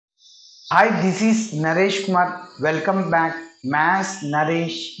Hi, this is Naresh Kumar. Welcome back. Maths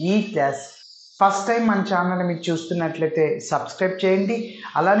Naresh eclass. First time మన channel మీరు చూస్తున్నట్లయితే subscribe చేయండి.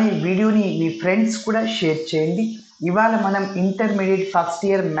 అలానే ఈ వీడియోని మీ ఫ్రెండ్స్ కూడా షేర్ చేయండి. ఇవాళ మనం ఇంటర్మీడియట్ ఫస్ట్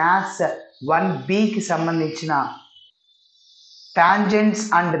ఇయర్ మ్యాథ్స్ 1Bకి సంబంధించిన టాంజెంట్స్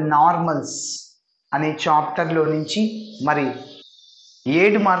అండ్ నార్మల్స్ అనే చాప్టర్లో నుంచి మరి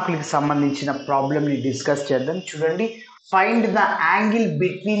 7 మార్కులకి సంబంధించిన ప్రాబ్లమ్ని డిస్కస్ చేద్దాం. చూడండి, find the angle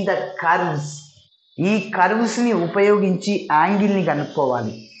between the curves. ఈ కర్వ్స్ని ఉపయోగించి యాంగిల్ని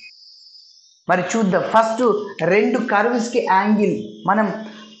కనుక్కోవాలి. మరి చూద్దాం. ఫస్ట్ రెండు కర్వ్స్కి యాంగిల్ మనం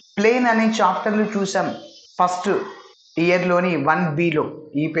ప్లేన్ అనే చాప్టర్లో చూసాం ఫస్ట్ ఇయర్లోని 1Bలో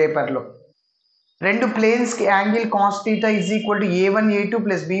ఈ పేపర్లో. రెండు ప్లేన్స్కి angle cos theta is equal to a1 a2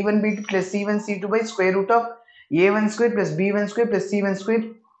 plus b1 b2 plus c1 c2 by square root of a1 square plus b1 square plus c1 square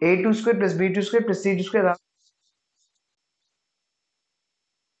a2 square plus b2 square plus c2 square.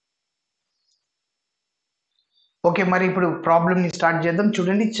 Okay, మరి ఇప్పుడు ప్రాబ్లమ్ని start చేద్దాం.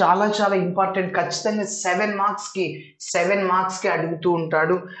 చూడండి, చాలా చాలా important. ఖచ్చితంగా 7 మార్క్స్కి అడుగుతూ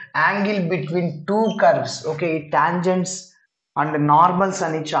ఉంటాడు. Angle between two curves. Okay, ఈ టాంజెంట్స్ అండ్ నార్మల్స్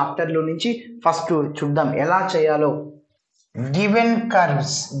అనే చాప్టర్లో నుంచి ఫస్ట్ చూద్దాం ఎలా చేయాలో. Given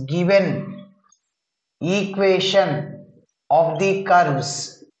curves, given equation of the curves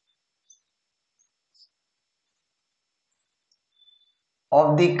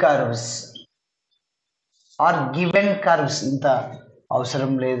are given curves. ఇంత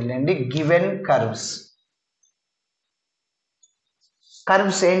అవసరం లేదులేండి. గివెన్ కర్వ్స్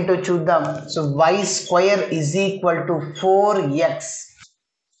ఏంటో చూద్దాం. So y square is equal to 4x.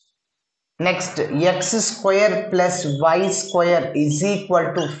 Next x square plus y square is equal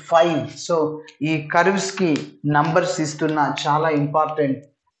to 5. So ఈ కర్వ్స్కి నంబర్స్ ఇస్తున్నా, చాలా important.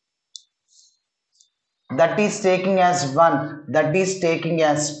 That is taking as 1, that is taking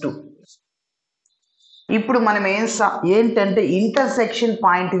as 2. ఇప్పుడు మనం ఏంటంటే ఇంటర్సెక్షన్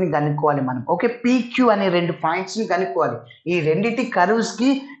పాయింట్ని కనుక్కోవాలి మనం. ఓకే, PQ అనే రెండు పాయింట్స్ని కనుక్కోవాలి. ఈ రెండిటి కర్వ్స్కి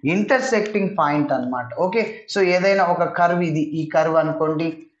ఇంటర్సెక్టింగ్ పాయింట్ అన్నమాట. ఓకే, సో ఏదైనా ఒక కర్వ్, ఇది ఈ కర్వ్ అనుకోండి.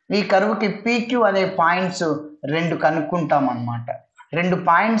 ఈ కర్వ్కి PQ అనే పాయింట్స్ రెండు కనుక్కుంటాం అన్నమాట. రెండు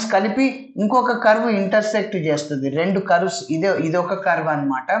పాయింట్స్ కలిపి ఇంకొక కర్వ్ ఇంటర్సెక్ట్ చేస్తుంది. రెండు కర్వ్స్, ఇదొక కర్వ్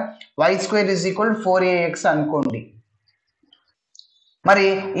అన్నమాట. y square is equal 4ax అనుకోండి. మరి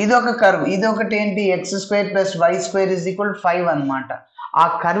ఇదొక కర్వ్, ఇదొకటి ఏంటి, X square plus y square is equal 5 అనమాట. ఆ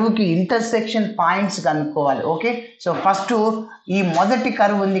కర్వ్కి ఇంటర్సెక్షన్ పాయింట్స్ కనుక్కోవాలి. ఓకే, సో ఫస్ట్ ఈ మొదటి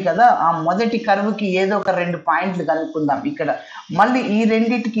కర్వ్ ఉంది కదా, ఆ మొదటి కర్వ్కి ఏదో ఒక రెండు పాయింట్లు కనుక్కుందాం ఇక్కడ. మళ్ళీ ఈ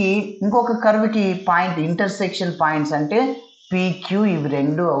రెండిటికి ఇంకొక కర్వ్కి పాయింట్, ఇంటర్సెక్షన్ పాయింట్స్ అంటే PQ, ఇవి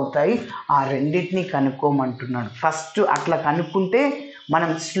రెండు అవుతాయి. ఆ రెండింటిని కనుక్కోమంటున్నాడు. ఫస్ట్ అట్లా కనుక్కుంటే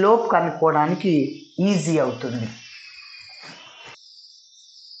మనం స్లోప్ కనుక్కోవడానికి ఈజీ అవుతుంది.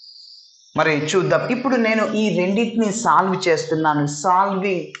 మరి చూద్దాం. ఇప్పుడు నేను ఈ రెండింటిని సాల్వ్ చేస్తున్నాను.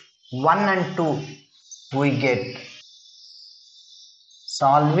 Solving 1 and 2 we get.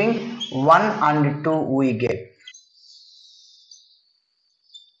 Solving 1 and 2 we get.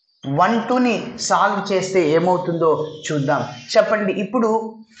 1, 2ని సాల్వ్ చేస్తే ఏమవుతుందో చూద్దాం. చెప్పండి. ఇప్పుడు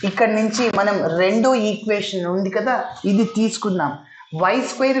ఇక్కడ నుంచి మనం రెండో ఈక్వేషన్ ఉంది కదా, ఇది తీసుకుందాం. y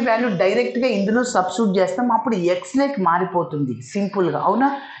స్క్వేర్ వాల్యూ డైరెక్ట్గా ఇందులో సబ్స్టిట్యూట్ చేస్తాం. అప్పుడు x లేక్ మారిపోతుంది సింపుల్గా. అవునా,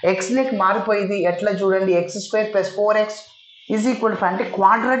 x లేక్ మారిపోయింది. ఎట్లా చూడండి, x square plus 4x is equal to, అంటే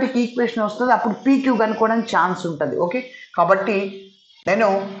క్వాడ్రాటిక్ ఈక్వేషన్ వస్తుంది. అప్పుడు PQ కనుక్కోవడానికి ఛాన్స్ ఉంటుంది. ఓకే, కాబట్టి నేను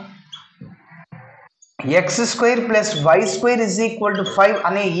x square plus y square is equal to 5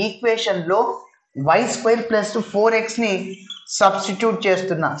 అనే ఈక్వేషన్లో y స్క్వేర్ ప్లస్ 4xని సబ్స్టిట్యూట్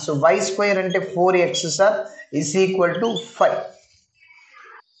చేస్తున్నా. సో y స్క్వేర్ అంటే 4x sir is equal to 5.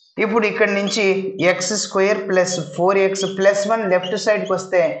 ఇప్పుడు ఇక్కడ నుంచి x square plus 4x plus 1 left సైడ్కి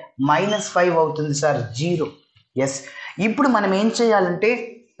వస్తే -5 అవుతుంది సార్, 0. ఎస్, ఇప్పుడు మనం ఏం చేయాలంటే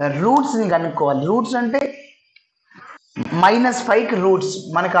రూట్స్ని కనుక్కోవాలి. రూట్స్ అంటే -5కి రూట్స్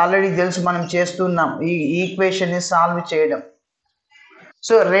మనకు ఆల్రెడీ తెలుసు, మనం చేస్తున్నాం ఈ ఈక్వేషన్ని సాల్వ్ చేయడం.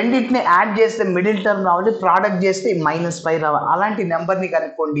 సో రెండింటిని యాడ్ చేస్తే మిడిల్ టర్మ్ రావాలి, ప్రోడక్ట్ చేస్తే -5 రావాలి. అలాంటి నెంబర్ని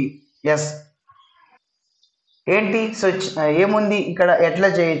కనుక్కోండి. ఎస్, ఏంటి, సో ఏముంది ఇక్కడ, ఎట్లా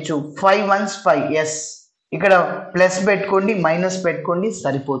చేయొచ్చు, 5 1s 5. ఎస్, ఇక్కడ ప్లస్ పెట్టుకోండి, మైనస్ పెట్టుకోండి,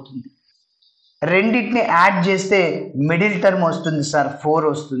 సరిపోతుంది. రెండింటిని యాడ్ చేస్తే మిడిల్ టర్మ్ వస్తుంది సార్, 4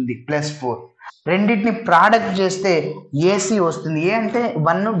 వస్తుంది, +4. రెండింటిని ప్రోడక్ట్ చేస్తే AC వస్తుంది. ఏ అంటే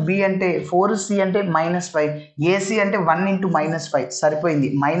 1, B అంటే 4, C అంటే -5, AC అంటే 1 × -5 సరిపోయింది.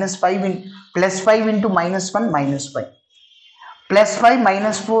 -5 +5 × -1 -5 +5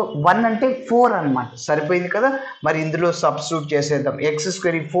 -4 1 అంటే 4 అనమాట. సరిపోయింది కదా. మరి ఇందులో సబ్స్టిట్యూట్ చేసేద్దాం. x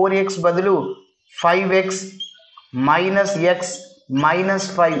స్క్వేర్ 4x బదులు 5x -x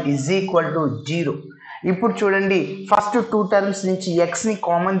 -5 is equal to 0. ఇప్పుడు చూడండి ఫస్ట్ 2 టర్మ్స్ నుంచి ఎక్స్ని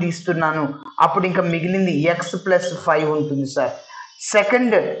కామన్ తీస్తున్నాను, అప్పుడు ఇంకా మిగిలింది ఎక్స్ ప్లస్ 5 ఉంటుంది సార్.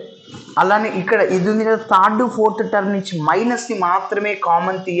 సెకండ్ అలానే ఇక్కడ ఇది ఉంది కదా, థర్డ్ ఫోర్త్ టర్మ్ నుంచి మైనస్ని మాత్రమే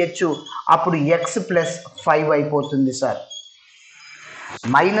కామన్ తీయచ్చు, అప్పుడు ఎక్స్ ప్లస్ 5 అయిపోతుంది సార్.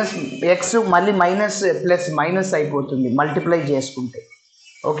 మైనస్ ఎక్స్ మళ్ళీ మైనస్ ప్లస్ మైనస్ అయిపోతుంది మల్టిప్లై చేసుకుంటే.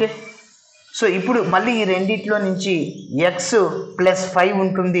 ఓకే, సో ఇప్పుడు మళ్ళీ ఈ రెండిట్లో నుంచి ఎక్స్ ప్లస్ 5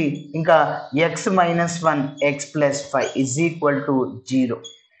 ఉంటుంది, ఇంకా X minus 1 X plus 5 is equal to 0.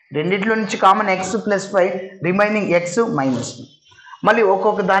 రెండిట్లో నుంచి common X plus 5, remaining X minus 1. మళ్ళీ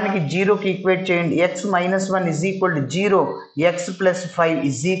ఒక్కొక్క దానికి జీరోకి ఈక్వేట్ చేయండి. X minus 1 is equal to 0, X plus 5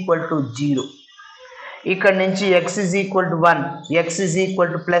 is equal to 0. ఇక్కడ నుంచి X is equal to 1, X is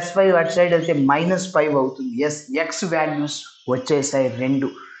equal to plus 5 అటు సైడ్ వెళ్తే -5 అవుతుంది. ఎస్, ఎక్స్ వాల్యూస్ వచ్చేసాయి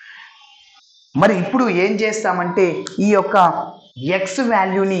 2. మరి ఇప్పుడు ఏం చేస్తామంటే ఈ యొక్క ఎక్స్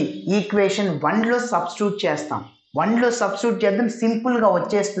వాల్యూని ఈక్వేషన్ 1లో సబ్స్టిట్యూట్ చేస్తాం. 1లో సబ్స్టిట్యూట్ చేద్దాం, సింపుల్గా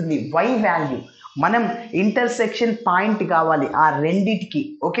వచ్చేస్తుంది వై వాల్యూ. మనం ఇంటర్సెక్షన్ పాయింట్ కావాలి ఆ రెండిటికి.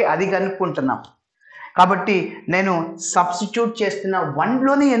 ఓకే, అది కనుక్కుంటున్నాం కాబట్టి నేను సబ్స్టిట్యూట్ చేస్తున్న.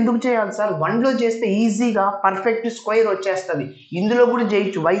 1లోనే ఎందుకు చేయాలి సార్? 1లో చేస్తే ఈజీగా పర్ఫెక్ట్ స్క్వేర్ వచ్చేస్తుంది. ఇందులో కూడా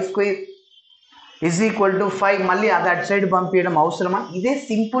చేయొచ్చు, y square is equal to 5, మళ్ళీ అది అటు సైడ్ పంపించడం అవసరమా? ఇదే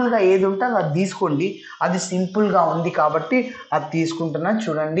సింపుల్గా ఏది ఉంటుందో అది తీసుకోండి. అది సింపుల్గా ఉంది కాబట్టి అది తీసుకుంటున్నా.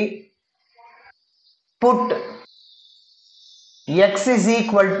 చూడండి, put x is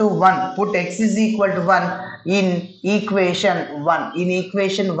equal to 1, put x is equal to 1 in equation 1. in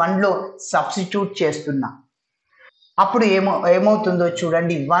equation 1లో substitute చేస్తున్నా. అప్పుడు ఏమవుతుందో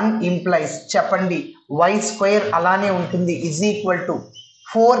చూడండి. 1 ఇంప్లైస్, చెప్పండి, y స్క్వేర్ అలానే ఉంటుంది is equal to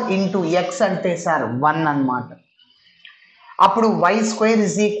 4 into X అంటే సార్ 1 అన్నమాట. అప్పుడు y square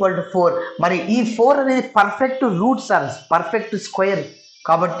is equal to 4. మరి ఈ 4 అనేది perfect route sir, perfect square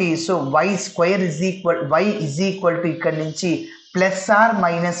కాబట్టి so y square is equal, y is equal to ఇక్కడ నుంచి ప్లస్ ఆర్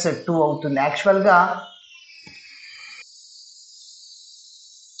మైనస్ 2 అవుతుంది. యాక్చువల్గా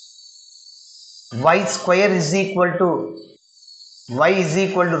y square is equal to y is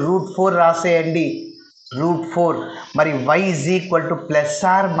equal to √4 రాసేయండి, √4. మరి y is equal to plus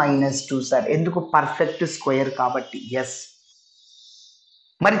are minus 2 sir, ఎందుకు? Perfect square కాబట్టి. Yes,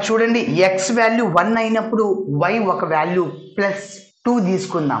 మరి చూడండి X value 1 అయినప్పుడు y ఒక వాల్యూ ప్లస్ 2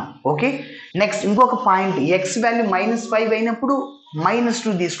 తీసుకుందాం. ఓకే, నెక్స్ట్ ఇంకొక పాయింట్, ఎక్స్ వాల్యూ -5 అయినప్పుడు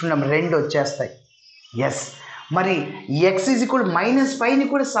 -2 తీసుకున్నాం, 2 వచ్చేస్తాయి. ఎస్, మరి ఎక్స్ ఈజ్ ఈక్వల్ -5ని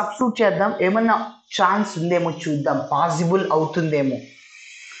కూడా సబ్స్టిట్యూట్ చేద్దాం, ఏమన్నా ఛాన్స్ ఉందేమో చూద్దాం, పాసిబుల్ అవుతుందేమో.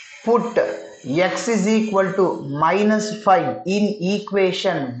 Put X is equal to -5 in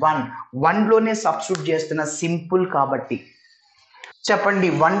equation 1. 1లోనే substitute చేస్తున్న, సింపుల్ కాబట్టి. చెప్పండి,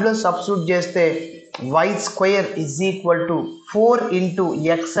 1లో సబ్స్టిట్యూట్ చేస్తే y square is equal to 4 into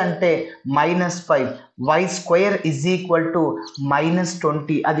X అంటే -5, y square is equal to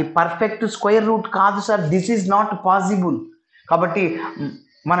 -20. అది పర్ఫెక్ట్ స్క్వేర్ రూట్ కాదు sir, this is not possible. కాబట్టి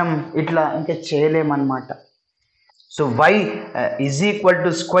మనం ఇట్లా ఇంకా చేయలేమన్నమాట. So y is equal to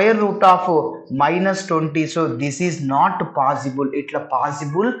square root of -20. So this is not possible, ఇట్లా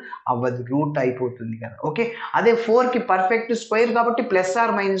possible అవ్వదు, route అయిపోతుంది కదా. ఓకే, అదే 4కి పర్ఫెక్ట్ స్క్వేర్ కాబట్టి ప్లస్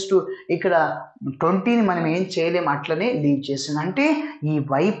ఆర్ -2. ఇక్కడ 20ని మనం ఏం చేయలేము, అట్లనే లీవ్ చేస్తుంది. అంటే ఈ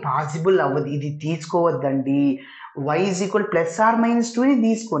y పాసిబుల్ అవ్వదు, ఇది తీసుకోవద్దండి. y is equal plus are -2ని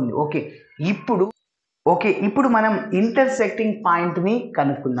తీసుకోండి. ఇప్పుడు మనం ఇంటర్సెక్టింగ్ పాయింట్ని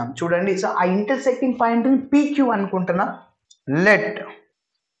కనుక్కుందాం. చూడండి, సో ఆ ఇంటర్సెక్టింగ్ పాయింట్ని PQ అనుకుంటున్నా. Let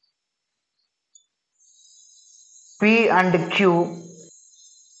P and Q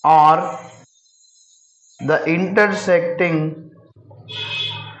are the intersecting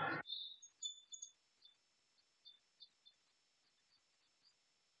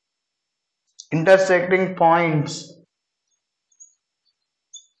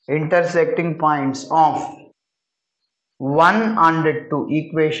points of 1 and 2.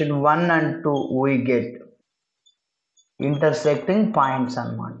 equation 1 and 2 we get intersecting points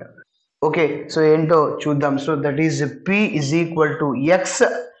అన్నమాట. ఓకే, సో ఏంటో చూద్దాం. So that is P is equal to X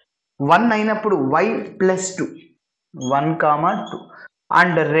 1 అయినప్పుడు y ప్లస్ 2, 1, 2.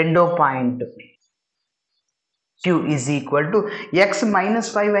 అండ్ రెండో point Q is equal to X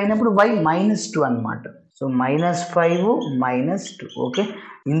 -5 అయినప్పుడు y -2 అన్నమాట. So -5 -2. Okay,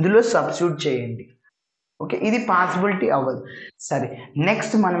 ఇందులో substitute చేయండి. Okay, ఇది పాసిబిలిటీ అవ్వదు. సరే,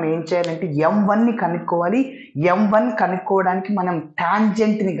 నెక్స్ట్ మనం ఏం చేయాలంటే m1ని కనుక్కోవాలి. m1 కనుక్కోవడానికి మనం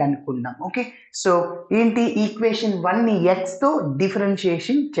టాంజెంట్ని కనుక్కుందాం. ఓకే, సో ఏంటి ఈక్వేషన్ 1ని ఎక్స్తో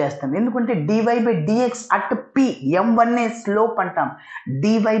డిఫరెన్షియేషన్ చేస్తాం. ఎందుకంటే dy/dx అట్ p, m1నే స్లోప్ అంటాం.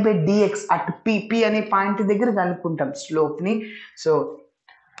 dy/dx అట్ p అనే పాయింట్ దగ్గర కనుక్కుంటాం స్లోప్ని. సో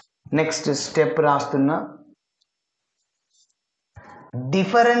నెక్స్ట్ స్టెప్ రాస్తున్నా.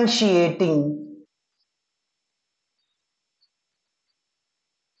 Differentiating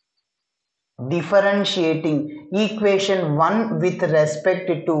equation 1 with respect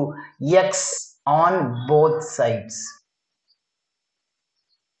to x on both sides.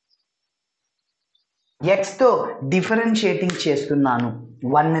 x తో డిఫరెన్షియేటింగ్ చేస్తున్నాను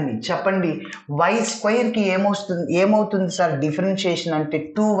 1ని. చెప్పండి, y² ఏమవుతుంది సార్ డిఫరెన్షియేషన్ అంటే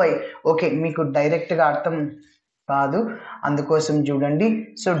 2y. ఓకే, మీకు డైరెక్ట్గా అర్థం కాదు, అందుకోసం చూడండి.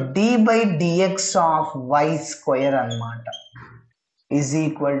 సో d/dx ఆఫ్ y² అన్నమాట ఈజ్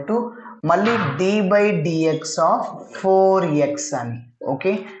ఈక్వల్ టు మళ్ళీ d/dx ఆఫ్ 4x అని.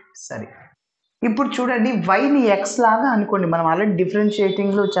 ఓకే, సరే, ఇప్పుడు చూడండి వైని ఎక్స్ లాగా అనుకోండి. మనం ఆల్రెడీ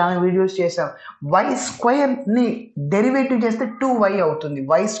డిఫరెన్షియేటింగ్లో చాలా వీడియోస్ చేసాం. y²ని డెరివేటివ్ చేస్తే 2y అవుతుంది.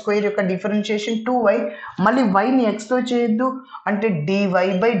 y² యొక్క డిఫరెన్షియేషన్ 2y. మళ్ళీ వైని ఎక్స్తో చేయొద్దు అంటే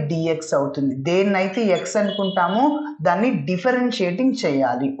dy/dx అవుతుంది. దేన్నైతే ఎక్స్ అనుకుంటామో దాన్ని డిఫరెన్షియేటింగ్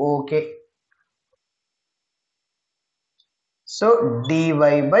చేయాలి. ఓకే, సో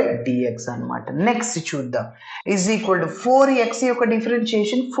dy/dx అనమాట. నెక్స్ట్ చూద్దాం. ఈజ్ ఈక్వల్ టు 4x యొక్క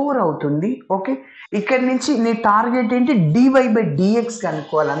డిఫరెన్షియేషన్ 4 అవుతుంది. ఓకే, ఇక్కడ నుంచి నీ టార్గెట్ ఏంటి dy/dx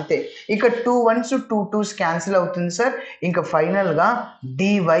కనుక్కోవాలి అంతే. ఇక 2 1s 2 2s క్యాన్సిల్ అవుతుంది సార్. ఇంకా ఫైనల్గా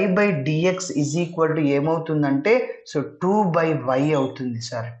dy/dx ఈజ్ ఈక్వల్ టు ఏమవుతుందంటే సో 2/y అవుతుంది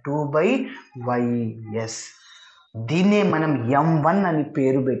సార్. 2/y. ఎస్, దీన్నే మనం m1 అని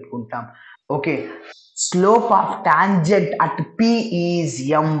పేరు పెట్టుకుంటాం. Okay, slope of tangent at p is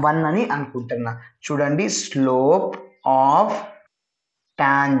m1 అని అనుకుంటున్నా. చూడండి, slope of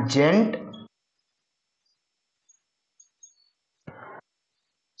tangent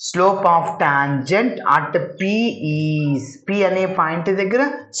at p is, p అనే పాయింట్ దగ్గర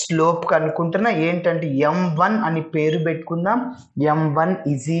స్లోప్ కనుక్కుంటున్నా. ఏంటంటే m1 అని పేరు పెట్టుకుందాం. m1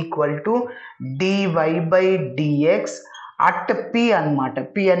 is equal to dy/dx at p అనమాట.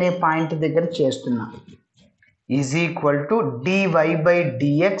 p అనే పాయింట్ దగ్గర చేస్తున్నా. ఈజ్ ఈక్వల్ టు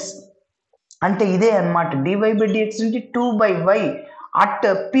dy/dx అంటే ఇదే అనమాట. dy/dx అంటే 2/y అట్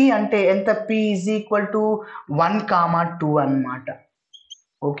p అంటే ఎంత, p ఈజ్ ఈక్వల్ టు 1, 2 అనమాట.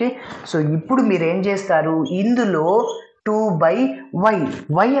 ఓకే, సో ఇప్పుడు మీరు ఏం చేస్తారు, ఇందులో 2/y,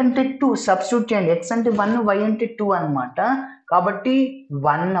 y అంటే 2 సబ్స్టిట్యూట్ చేయండి. x అంటే 1, y అంటే 2 అనమాట. కాబట్టి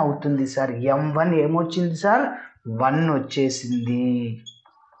 1 అవుతుంది సార్. m1 ఏమొచ్చింది సార్, 1 వచ్చేసింది.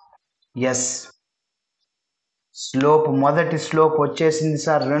 ఎస్, స్లోప్, మొదటి స్లోప్ వచ్చేసింది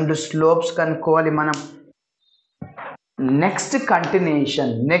సార్. 2 స్లోప్స్ కనుక్కోవాలి మనం. నెక్స్ట్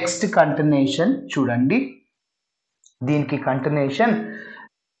కంటిన్యూషన్ చూడండి. దీనికి కంటిన్యూషన్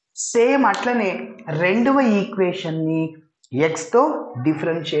సేమ్ అట్లనే రెండవ ఈక్వేషన్ని ఎక్స్తో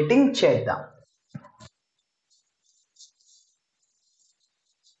డిఫరెన్షియేటింగ్ చేద్దాం.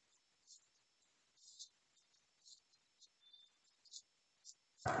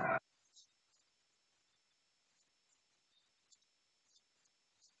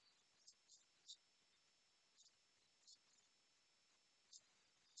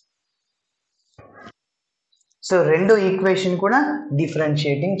 సో రెండో ఈక్వేషన్ కూడా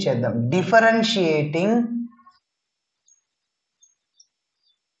డిఫరెన్షియేటింగ్ చేద్దాం. Differentiating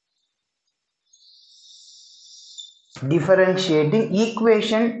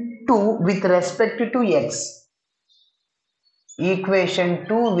equation 2 with respect to X. Equation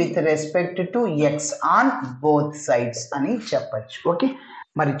 2 with respect to X on both sides అని చెప్పచ్చు. ఓకే,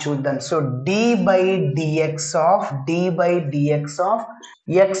 మరి చూద్దాం. So dy/dx of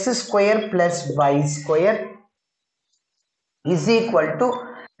x² plus y² is equal to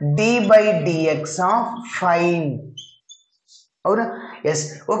d/dx of 5. అవునా? Yes,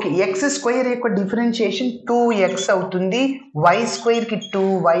 okay. x² యొక్క differentiation 2x అవుతుంది, y² కి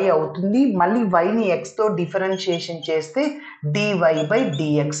 2y అవుతుంది. మళ్ళీ yని xతో డిఫరెన్షియేషన్ చేస్తే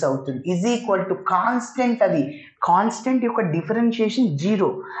dy/dx అవుతుంది. ఈజ్ ఈక్వల్ టు కాన్స్టెంట్, అది కాన్స్టెంట్ యొక్క డిఫరెన్షియేషన్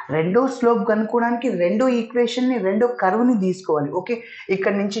 0. రెండో స్లోప్ కనుక్కోవడానికి రెండో ఈక్వేషన్ని, రెండో కర్వ్ని తీసుకోవాలి. ఓకే,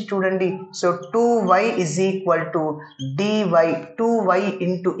 ఇక్కడ నుంచి చూడండి. So 2y is equal to dy, 2y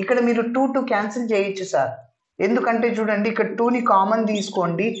into, ఇక్కడ మీరు 2 క్యాన్సిల్ చేయొచ్చు సార్. ఎందుకంటే చూడండి, ఇక్కడ 2ని కామన్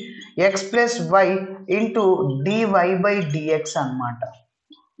తీసుకోండి, x plus y into dy/dx అనమాట.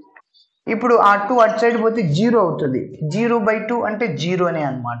 ఇప్పుడు ఆ 2 అటు సైడ్ పోతే 0 అవుతుంది. 0/2 అంటే 0నే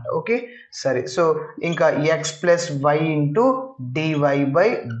అనమాట. ఓకే సరే. సో ఇంకా x plus y into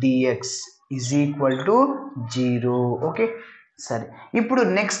dy/dx is equal to 0. Okay సరే. ఇప్పుడు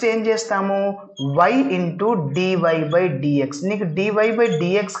నెక్స్ట్ ఏం చేస్తాము, y ఇంటూ dy/dx. నీకు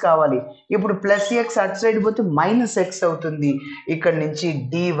dy/dx కావాలి. ఇప్పుడు ప్లస్ x అటు సైడ్ పోతే మైనస్ x అవుతుంది. ఇక్కడ నుంచి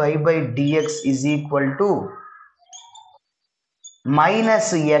dy/dx is equal to minus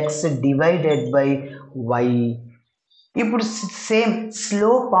X divided by why. ఇప్పుడు same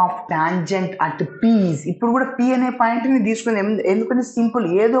slope of tangent at P. ఇప్పుడు కూడా పి అనే పాయింట్ని తీసుకుని, ఎందుకంటే సింపుల్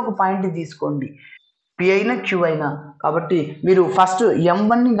ఏదో ఒక పాయింట్ తీసుకోండి, పి అయినా క్యూ అయినా. కాబట్టి మీరు ఫస్ట్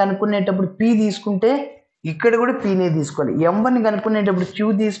M1ని కనుక్కునేటప్పుడు పి తీసుకుంటే ఇక్కడ కూడా పీనే తీసుకోవాలి. M1ని కనుక్కునేటప్పుడు క్యూ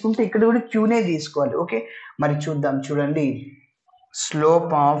తీసుకుంటే ఇక్కడ కూడా క్యూనే తీసుకోవాలి. ఓకే మరి చూద్దాం. చూడండి,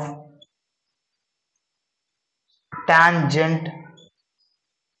 slope of tangent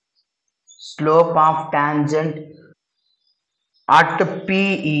at P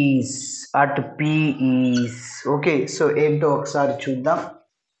is okay. So ఏంటో ఒకసారి చూద్దాం.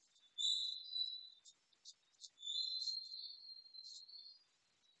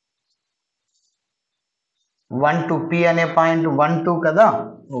 వన్ టు పి అనే పాయింట్ 1 2 కదా.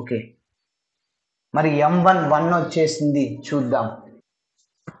 ఓకే మరి M1 1 వచ్చేసింది, చూద్దాం.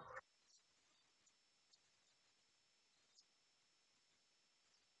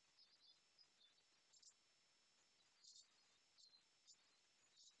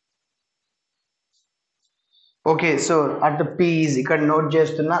 Okay so at P is ఇక్కడ నోట్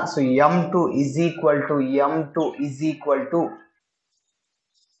చేస్తున్నా. So M2 is equal to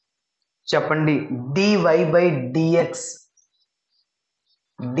చెప్పండి dy/dx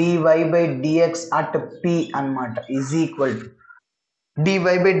అట్ పి అన్నమాట ఈజ్ ఈక్వల్ టు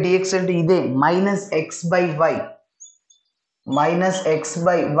dy/dx అంటే ఇదే -x/y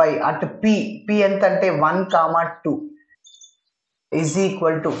అట్ పి ఎంత అంటే 1, 2 ఈజ్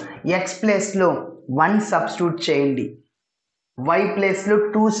ఈక్వల్ టు x ప్లేస్లో 1 సబ్స్టిట్యూట్ చేయండి, y ప్లేస్లో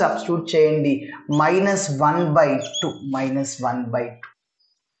 2 సబ్స్టిట్యూట్ చేయండి, -1/2.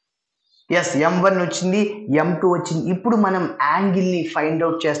 ఎస్ M1 వచ్చింది, M2 వచ్చింది. ఇప్పుడు మనం యాంగిల్ని ఫైండ్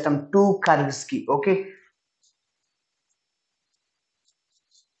అవుట్ చేస్తాం 2 కర్వ్స్కి. ఓకే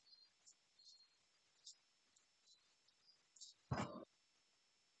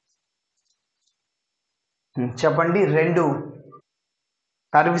చెప్పండి. 2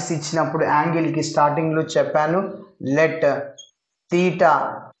 కర్వ్స్ ఇచ్చినప్పుడు యాంగిల్కి స్టార్టింగ్లో చెప్పాను, let theta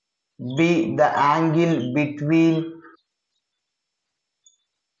be the angle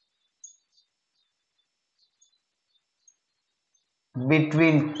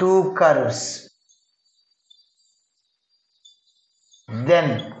between 2 curves. Then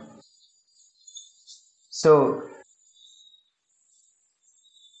so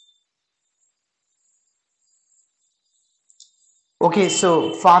okay, so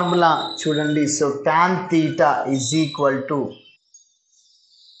formula చూడండి. So tan theta is equal to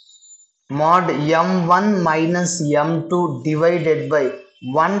mod M1 minus M2 divided by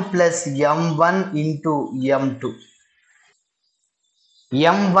 1 plus M1 into M2.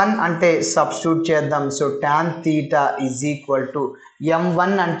 M1 అంటే substitute చేద్దాం. So tan theta is equal to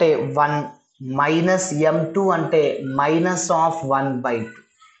M1 అంటే 1 minus M2 అంటే -1/2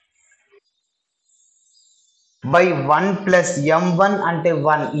 by 1 plus M1 అంటే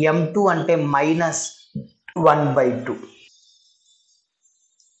 1, M2 అంటే -1/2.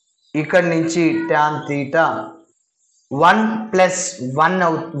 ఇక్కడ నుంచి tan theta 1 plus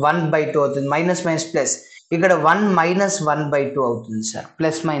 1/2 అవుతుంది, minus plus. ఇక్కడ 1 -1/2 అవుతుంది sir,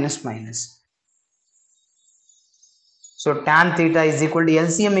 plus minus. So tan theta is equal to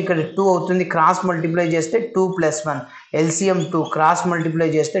LCM ఇక్కడ 2 అవుతుంది, క్రాస్ మల్టిప్లై చేస్తే 2 + 1, ఎల్సిఎం 2, క్రాస్ మల్టిప్లై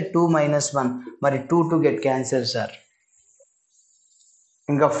చేస్తే 2 - 1, మరి 2 గెట్ క్యాన్సర్ సార్.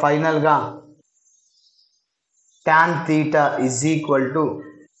 ఇంకా ఫైనల్గా tan theta is equal to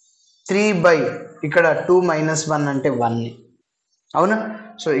 3 ఇక్కడ 2 - 1 అంటే 1, అవునా.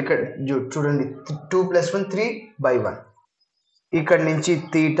 సో ఇక్కడ చూడండి 2 + 1 3/1. ఇక్కడ నుంచి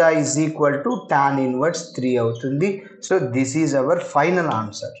theta is equal to tan inverse 3 అవుతుంది. So this is our final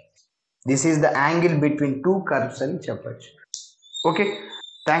answer. This is the angle between 2 curves అని చెప్పచ్చు. Okay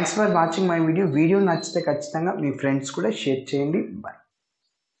thanks for watching my video నచ్చితే ఖచ్చితంగా మీ ఫ్రెండ్స్ కూడా షేర్ చేయండి. బాయ్.